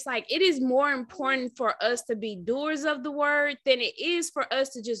where it's like, it is more important for us to be doers of the word than it is for us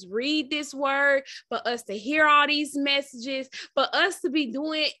to just read this word, for us to hear all these messages, for us to be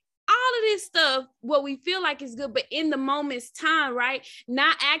doing all of this stuff, what we feel like is good, but in the moment's time, right?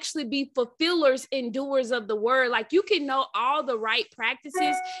 Not actually be fulfillers and doers of the word. Like, you can know all the right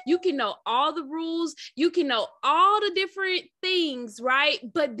practices, you can know all the rules, you can know all the different things, right?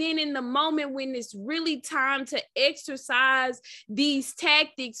 But then in the moment when it's really time to exercise these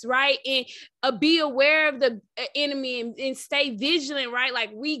tactics, right? And be aware of the enemy and stay vigilant, right? Like,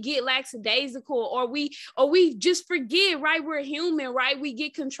 we get lackadaisical, or we just forget, right? We're human, right? We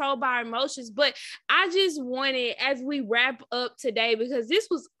get controlled by our emotions. But I just wanted, as we wrap up today, because this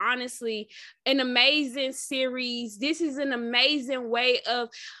was honestly an amazing series. This is an amazing way of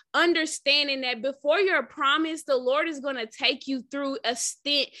understanding that before your promise, the Lord is going to take you through a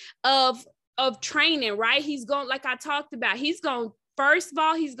stint of training, right? He's going, like I talked about, he's going, first of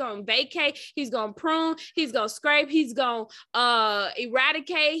all, he's going to vacate, he's going to prune, he's going to scrape, he's going to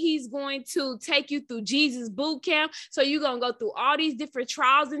eradicate, he's going to take you through Jesus boot camp. So you're going to go through all these different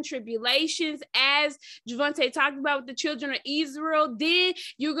trials and tribulations, as Javonte talked about with the children of Israel. Then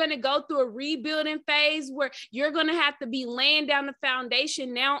you're going to go through a rebuilding phase where you're going to have to be laying down the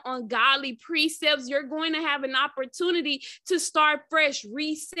foundation now on godly precepts. You're going to have an opportunity to start fresh,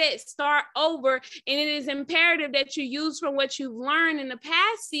 reset, start over. And it is imperative that you use from what you've learned in the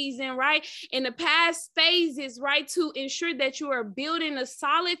past season, right? In the past phases, right? To ensure that you are building a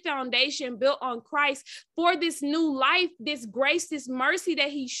solid foundation built on Christ for this new life, this grace, this mercy that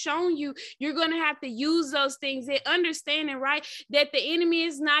he's shown you. You're going to have to use those things and understanding, right? That the enemy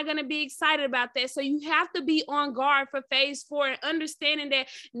is not going to be excited about that. So you have to be on guard for phase 4 and understanding that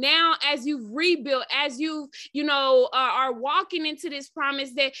now, as you've rebuilt, as you are walking into this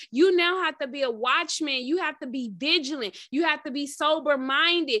promise, that you now have to be a watchman. You have to be vigilant. You have to be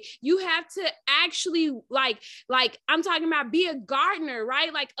sober-minded. You have to actually like I'm talking about, be a gardener,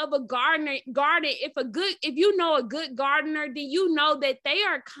 right? Like, of a garden. If you know a good gardener, then you know that they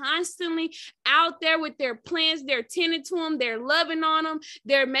are constantly out there with their plants. They're tending to them. They're loving on them.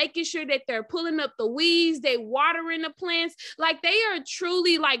 They're making sure that they're pulling up the weeds. They watering the plants. Like, they are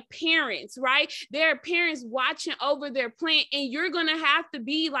truly like parents, right? They're parents watching over their plant, and you're going to have to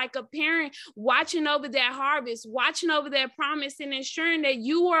be like a parent watching over that harvest, watching over that promise, and ensuring that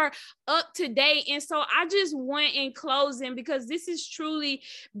you are up to date. And so I just want, in closing, because this has truly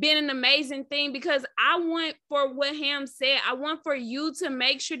been an amazing thing, because I want, for what Ham said, I want for you to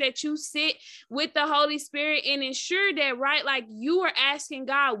make sure that you sit with the Holy Spirit and ensure that, right, like, you are asking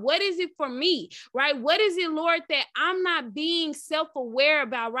God, what is it for me, right? What is it, Lord, that I'm not being self-aware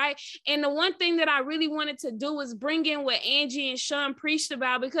about, right? And the one thing that I really wanted to do was bring in what Angie and Sean preached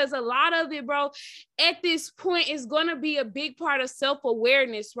about, because a lot of it, bro, at this point is going to be a big part of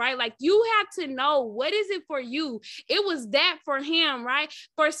self-awareness, right? Like, you have to know, what is it for you? It was that for him, right?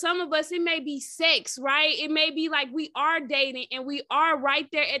 For some of us, it may be sex, right? It may be like we are dating and we are right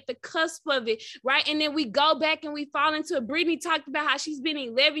there at the cusp of it, right? And then we go back and we fall into it. Brittany talked about how she's been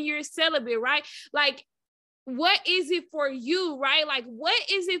 11 years celibate, right? Like, what is it for you, right? Like, what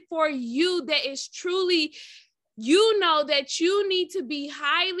is it for you that is truly, you know, that you need to be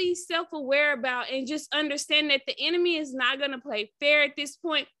highly self-aware about, and just understand that the enemy is not going to play fair at this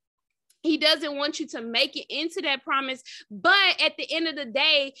point. He doesn't want you to make it into that promise. But at the end of the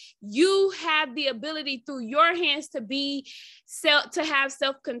day, you have the ability through your hands to have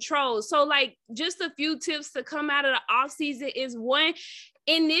self-control. So, like, just a few tips to come out of the off season is, one,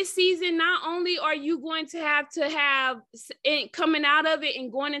 in this season, not only are you going to have coming out of it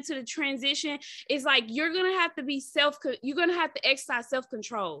and going into the transition, it's like you're going to have to be you're going to have to exercise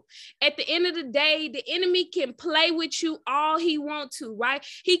self-control. At the end of the day, the enemy can play with you all he wants to, right?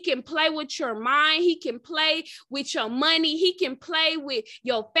 He can play with your mind. He can play with your money. He can play with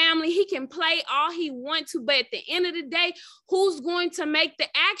your family. He can play all he wants to. But at the end of the day, who's going to make the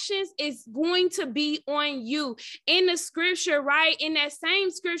actions is going to be on you. In the scripture, right? In that same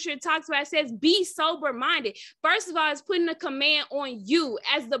scripture, it talks about, it says, be sober minded. First of all, it's putting a command on you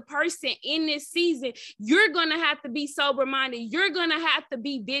as the person in this season. You're going to have to be sober minded. You're going to have to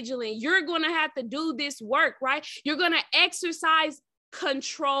be vigilant. You're going to have to do this work, right? You're going to exercise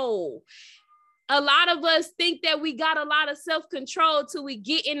control. A lot of us think that we got a lot of self-control till we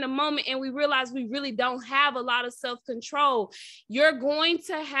get in the moment and we realize we really don't have a lot of self-control. You're going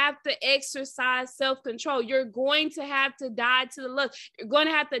to have to exercise self-control. You're going to have to die to the lust. You're going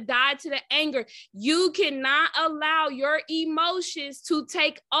to have to die to the anger. You cannot allow your emotions to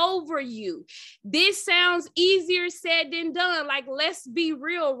take over you. This sounds easier said than done. Like, let's be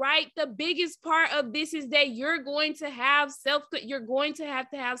real, right? The biggest part of this is that you're going to have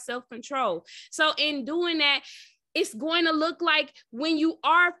to have self-control. So in doing that, it's going to look like when you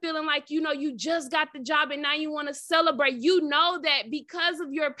are feeling like, you just got the job and now you want to celebrate, that because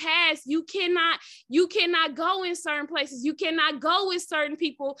of your past, you cannot go in certain places. You cannot go with certain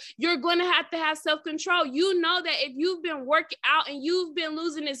people. You're going to have self-control. You know that if you've been working out and you've been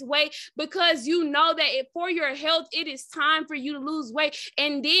losing this weight because you know that for your health, it is time for you to lose weight.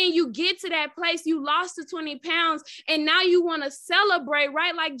 And then you get to that place, you lost the 20 pounds and now you want to celebrate,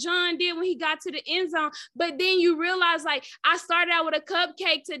 right? Like John did when he got to the end zone. But then you realize, like, I started out with a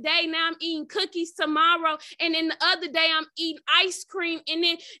cupcake today. Now I'm eating cookies tomorrow. And then the other day I'm eating ice cream. And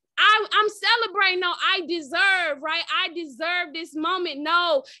then I'm celebrating. No, I deserve, right? I deserve this moment.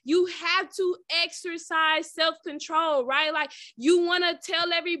 No, you have to exercise self-control, right? Like, you want to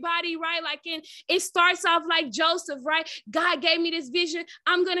tell everybody, right? Like, it starts off like Joseph, right? God gave me this vision.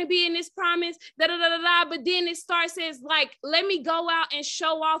 I'm going to be in this promise, da, da, da, da, da. But then it starts as like, let me go out and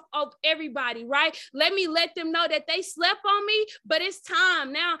show off of everybody, right? Let them know that they slept on me, but it's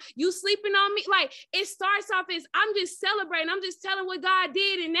time. Now you sleeping on me. Like, it starts off as, I'm just celebrating. I'm just telling what God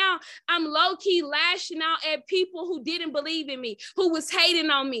did. And now I'm low-key lashing out at people who didn't believe in me, who was hating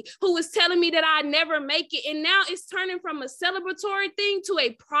on me, who was telling me that I'd never make it. And now it's turning from a celebratory thing to a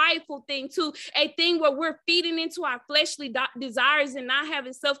prideful thing, to a thing where we're feeding into our fleshly desires and not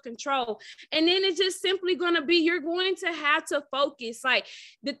having self-control. And then it's just simply going to be, you're going to have to focus. Like,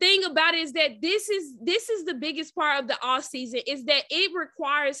 the thing about it is that this is the biggest part of the off season, is that it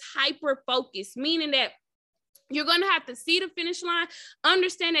requires hyper focus, meaning that you're going to have to see the finish line,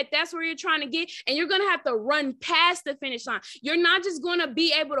 understand that that's where you're trying to get, and you're going to have to run past the finish line. You're not just going to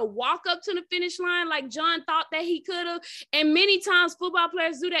be able to walk up to the finish line like John thought that he could have. And many times football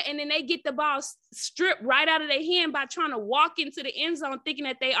players do that, and then they get the ball stripped right out of their hand by trying to walk into the end zone thinking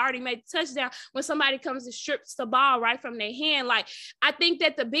that they already made the touchdown when somebody comes and strips the ball right from their hand. Like, I think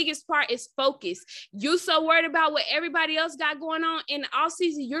that the biggest part is focus. You so worried about what everybody else got going on in the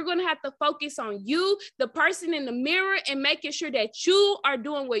offseason, you're going to have to focus on you, the person in the mirror, and making sure that you are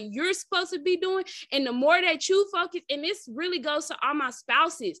doing what you're supposed to be doing. And the more that you focus, and this really goes to all my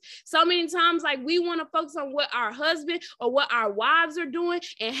spouses, so many times, like, we want to focus on what our husband or what our wives are doing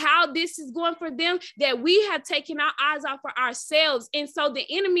and how this is going for them, that we have taken our eyes off of ourselves. And so the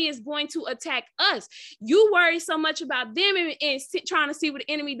enemy is going to attack us. You worry so much about them and trying to see what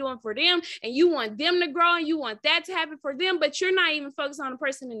the enemy doing for them, and you want them to grow and you want that to happen for them, but you're not even focused on the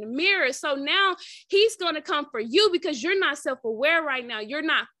person in the mirror. So now he's going to come for you because you're not self-aware right now. You're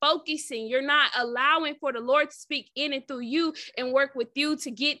not focusing. You're not allowing for the Lord to speak in and through you and work with you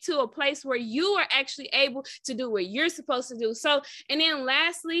to get to a place where you are actually able to do what you're supposed to do. So, and then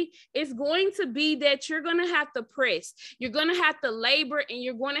lastly, it's going to be that you're going to have to press. You're going to have to labor, and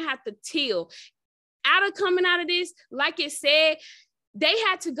you're going to have to till. Coming out of this, like it said, they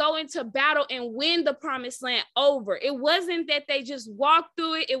had to go into battle and win the promised land over. It wasn't that they just walked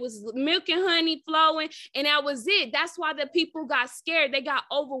through it. It was milk and honey flowing, and that was it. That's why the people got scared. They got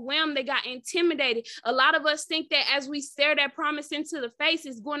overwhelmed. They got intimidated. A lot of us think that as we stare that promise into the face,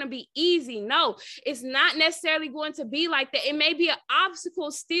 it's going to be easy. No, it's not necessarily going to be like that. It may be an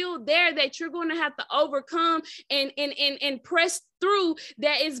obstacle still there that you're going to have to overcome and press through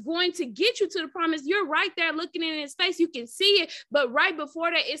that is going to get you to the promise. You're right there looking in his face. You can see it, but right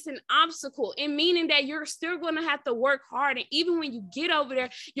before that, it's an obstacle, and meaning that you're still going to have to work hard. And even when you get over there,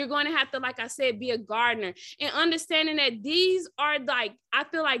 you're going to have to, like I said, be a gardener, and understanding that these are like, I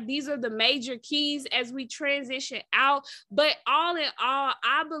feel like these are the major keys as we transition out. But all in all,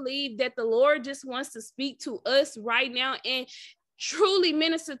 I believe that the Lord just wants to speak to us right now and truly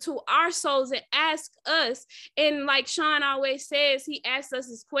minister to our souls and ask us. And like Sean always says, he asks us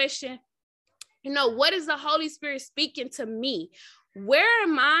this question, what is the Holy Spirit speaking to me? Where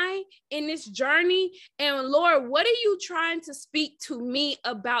am I in this journey? And Lord, what are you trying to speak to me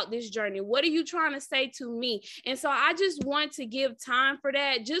about this journey? What are you trying to say to me? And so I just want to give time for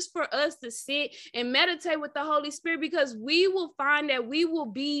that, just for us to sit and meditate with the Holy Spirit, because we will find that we will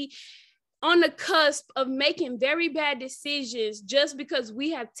be on the cusp of making very bad decisions just because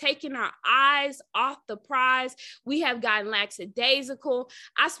we have taken our eyes off the prize. We have gotten lackadaisical.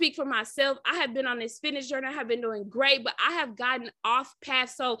 I speak for myself. I have been on this fitness journey. I have been doing great, but I have gotten off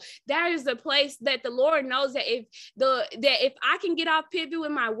path. So that is the place that the Lord knows that if I can get off pivot with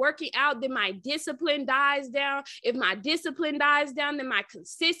my working out, then my discipline dies down. If my discipline dies down, then my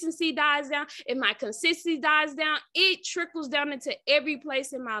consistency dies down. If my consistency dies down, it trickles down into every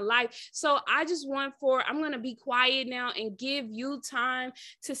place in my life. So I just I'm going to be quiet now and give you time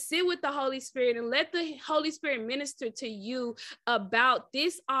to sit with the Holy Spirit and let the Holy Spirit minister to you about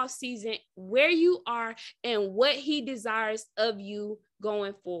this off season, where you are and what he desires of you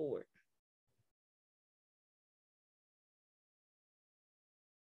going forward.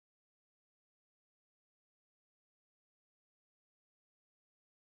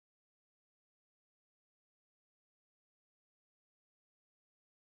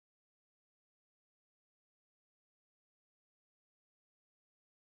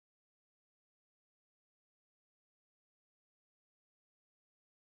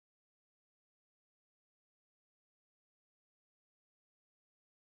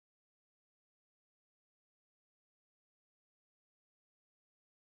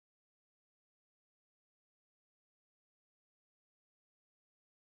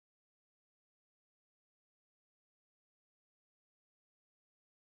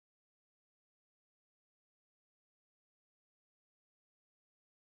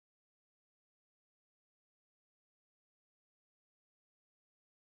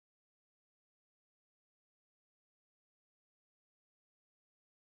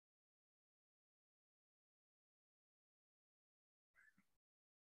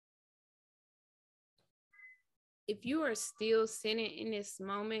 If you are still sitting in this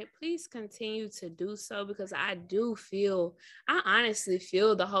moment, please continue to do so, because I honestly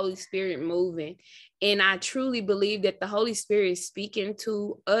feel the Holy Spirit moving. And I truly believe that the Holy Spirit is speaking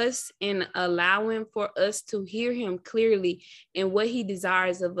to us and allowing for us to hear him clearly and what he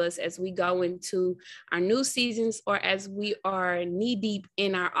desires of us as we go into our new seasons or as we are knee deep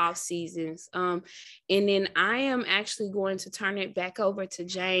in our off seasons. And then I am actually going to turn it back over to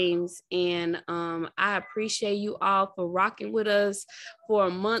James. And I appreciate you all for rocking with us for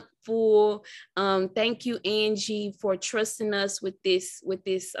a month full. Thank you, Angie, for trusting us with this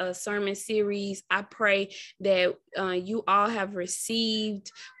sermon series. I pray that you all have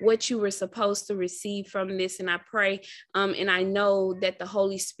received what you were supposed to receive from this. And I pray, and I know that the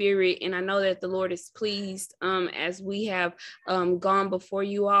Holy Spirit, and I know that the Lord is pleased as we have gone before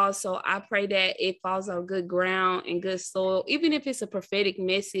you all. So I pray that it falls on good ground and good soil. Even if it's a prophetic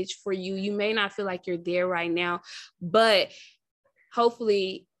message for you, you may not feel like you're there right now, but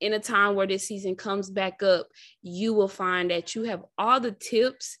hopefully in a time where this season comes back up, you will find that you have all the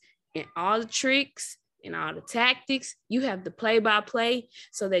tips and all the tricks and all the tactics. You have the play-by-play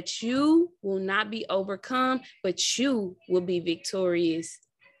so that you will not be overcome, but you will be victorious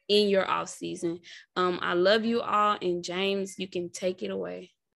in your off season. I love you all. And James, you can take it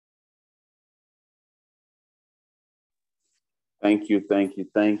away. Thank you,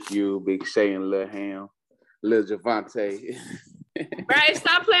 Big Shay and Lil Ham, Lil Javante. Right,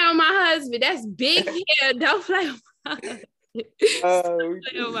 stop playing on my husband. That's big hair. Don't play on my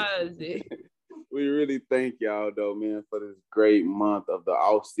husband. We really thank y'all though, man, for this great month of the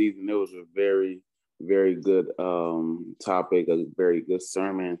off season. It was a very, very good topic, a very good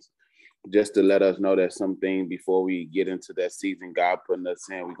sermons. Just to let us know that something before we get into that season, God putting us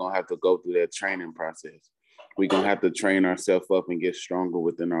in, we're gonna have to go through that training process. We're gonna have to train ourselves up and get stronger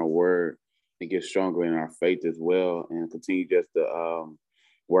within our word and get stronger in our faith as well, and continue just to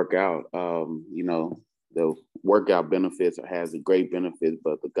work out. The workout benefits has a great benefit,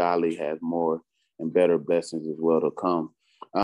 but the godly has more and better blessings as well to come.